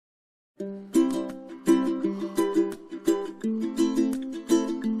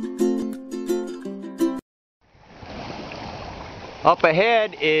Up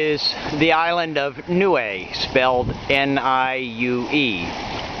ahead is the island of Niue, spelled N-I-U-E.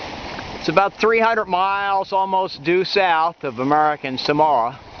 It's about 300 miles almost due south of American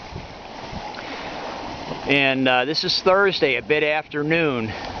Samoa. And this is Thursday, a bit after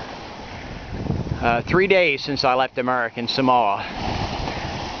noon. 3 days since I left American Samoa.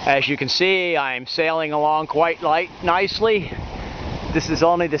 As you can see, I'm sailing along quite nicely. This is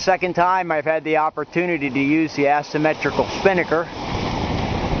only the second time I've had the opportunity to use the asymmetrical spinnaker,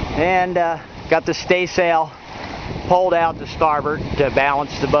 and got the staysail pulled out to starboard to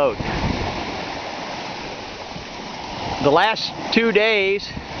balance the boat. The last 2 days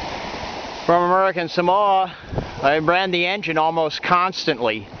from American Samoa, I ran the engine almost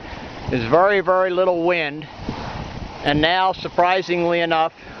constantly. There's very, very little wind, and now, surprisingly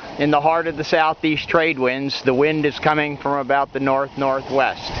enough, in the heart of the southeast trade winds, the wind is coming from about the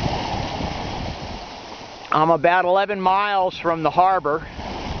north-northwest. I'm about 11 miles from the harbor,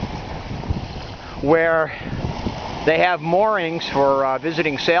 where they have moorings for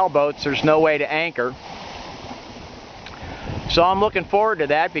visiting sailboats. There's no way to anchor. So I'm looking forward to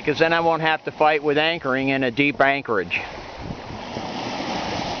that, because then I won't have to fight with anchoring in a deep anchorage.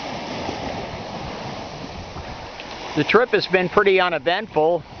 The trip has been pretty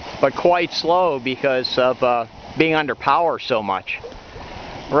uneventful, but quite slow because of being under power so much.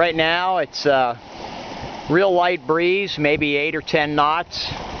 Right now it's real light breeze, maybe 8 or 10 knots,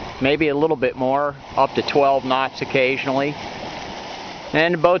 maybe a little bit more, up to 12 knots occasionally.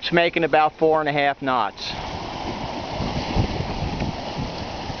 And the boat's making about 4.5 knots.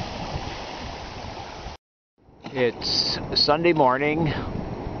 It's Sunday morning,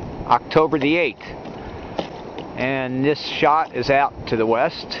 October the 8th. And this shot is out to the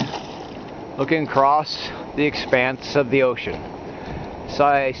west, looking across the expanse of the ocean. So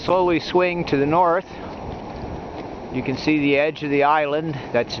I slowly swing to the north. You can see the edge of the island,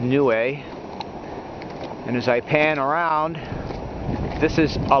 that's Niue. And as I pan around, this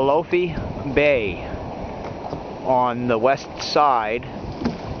is Alofi Bay on the west side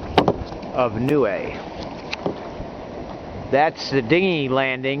of Niue. That's the dinghy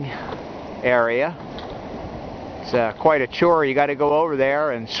landing area. It's quite a chore. You got to go over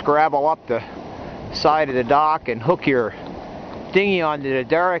there and scrabble up the side of the dock and hook your dinghy onto the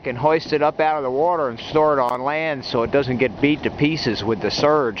derrick and hoist it up out of the water and store it on land so it doesn't get beat to pieces with the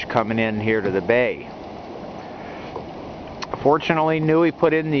surge coming in here to the bay. Fortunately, Niue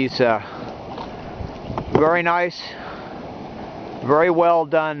put in these very nice, very well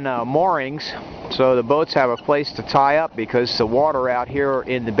done moorings, so the boats have a place to tie up, because the water out here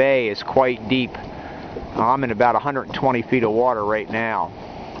in the bay is quite deep. I'm in about 120 feet of water right now.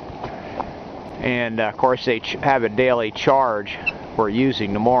 And of course they have a daily charge for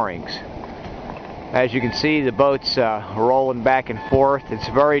using the moorings. As you can see, the boat's rolling back and forth. It's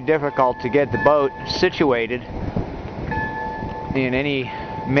very difficult to get the boat situated in any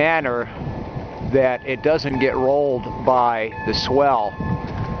manner that it doesn't get rolled by the swell,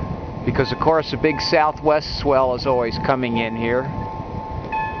 because of course the big southwest swell is always coming in here,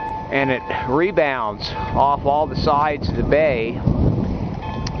 and it rebounds off all the sides of the bay,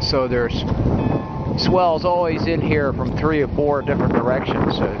 so there's swells always in here from 3 or 4 different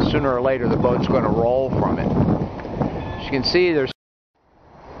directions. Sooner or later the boat's going to roll from it. As you can see, there's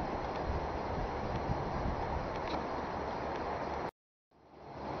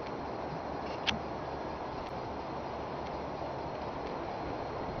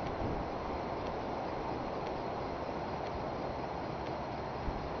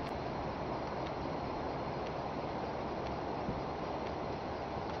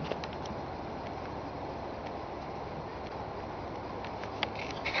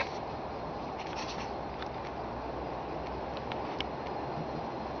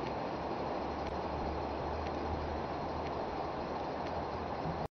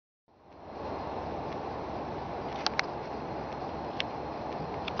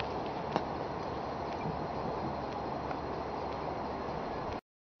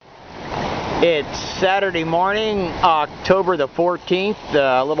It's Saturday morning, October the 14th,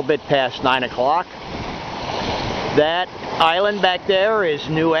 a little bit past 9 o'clock. That island back there is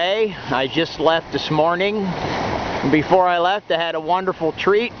Niue. I just left this morning. Before I left, I had a wonderful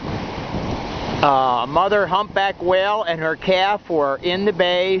treat. A mother humpback whale and her calf were in the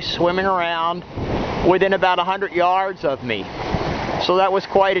bay, swimming around within about 100 yards of me. So that was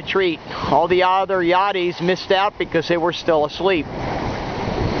quite a treat. All the other yachties missed out because they were still asleep.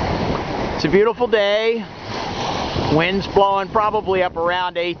 It's a beautiful day. Wind's blowing probably up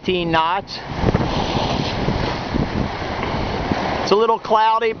around 18 knots. It's a little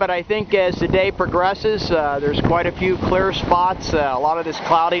cloudy, but I think as the day progresses, there's quite a few clear spots. A lot of this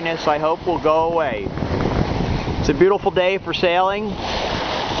cloudiness, I hope, will go away. It's a beautiful day for sailing.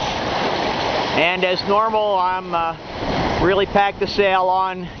 And as normal, I'm really packed the sail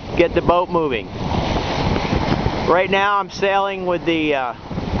on, get the boat moving. Right now I'm sailing with the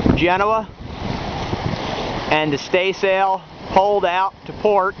Niue and the staysail pulled out to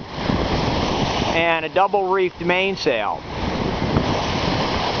port and a double reefed mainsail.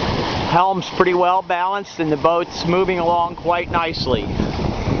 Helm's pretty well balanced and the boat's moving along quite nicely.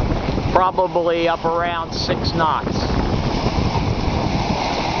 Probably up around 6 knots.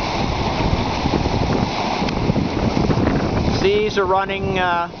 Seas are running,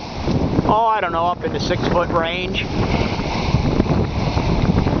 I don't know, up into 6-foot range.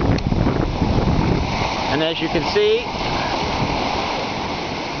 And as you can see,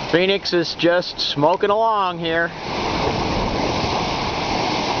 Phoenix is just smoking along here.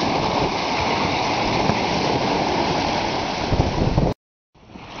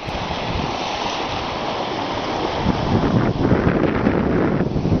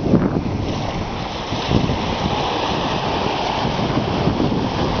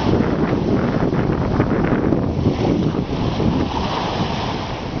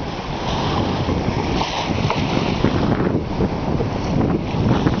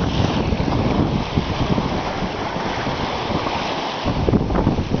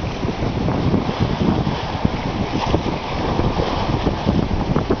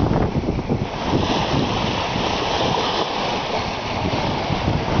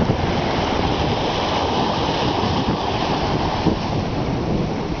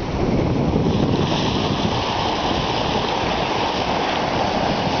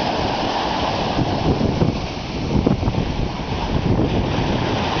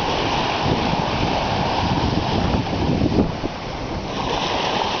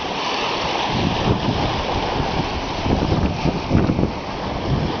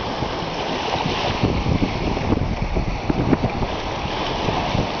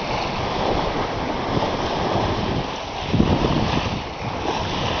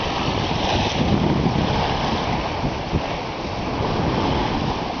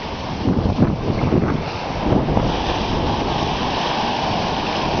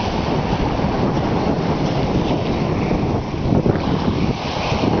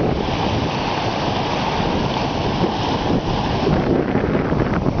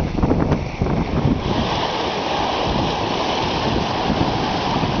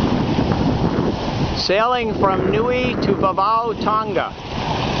 Sailing from Niue to Vavau, Tonga.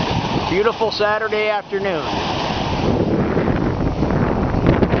 Beautiful Saturday afternoon.